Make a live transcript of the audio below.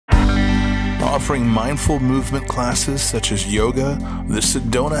Offering mindful movement classes such as yoga, the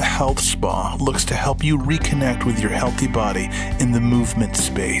Sedona Health Spa looks to help you reconnect with your healthy body in the movement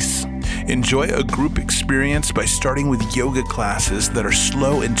space. Enjoy a group experience by starting with yoga classes that are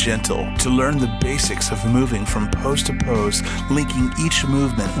slow and gentle to learn the basics of moving from pose to pose, linking each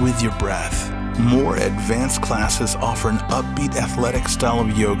movement with your breath. More advanced classes offer an upbeat athletic style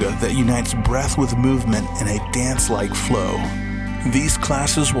of yoga that unites breath with movement in a dance-like flow. These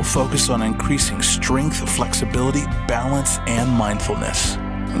classes will focus on increasing strength, flexibility, balance, and mindfulness.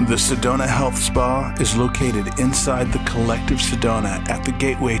 The Sedona Health Spa is located inside the Collective Sedona at the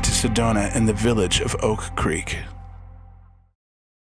gateway to Sedona in the village of Oak Creek.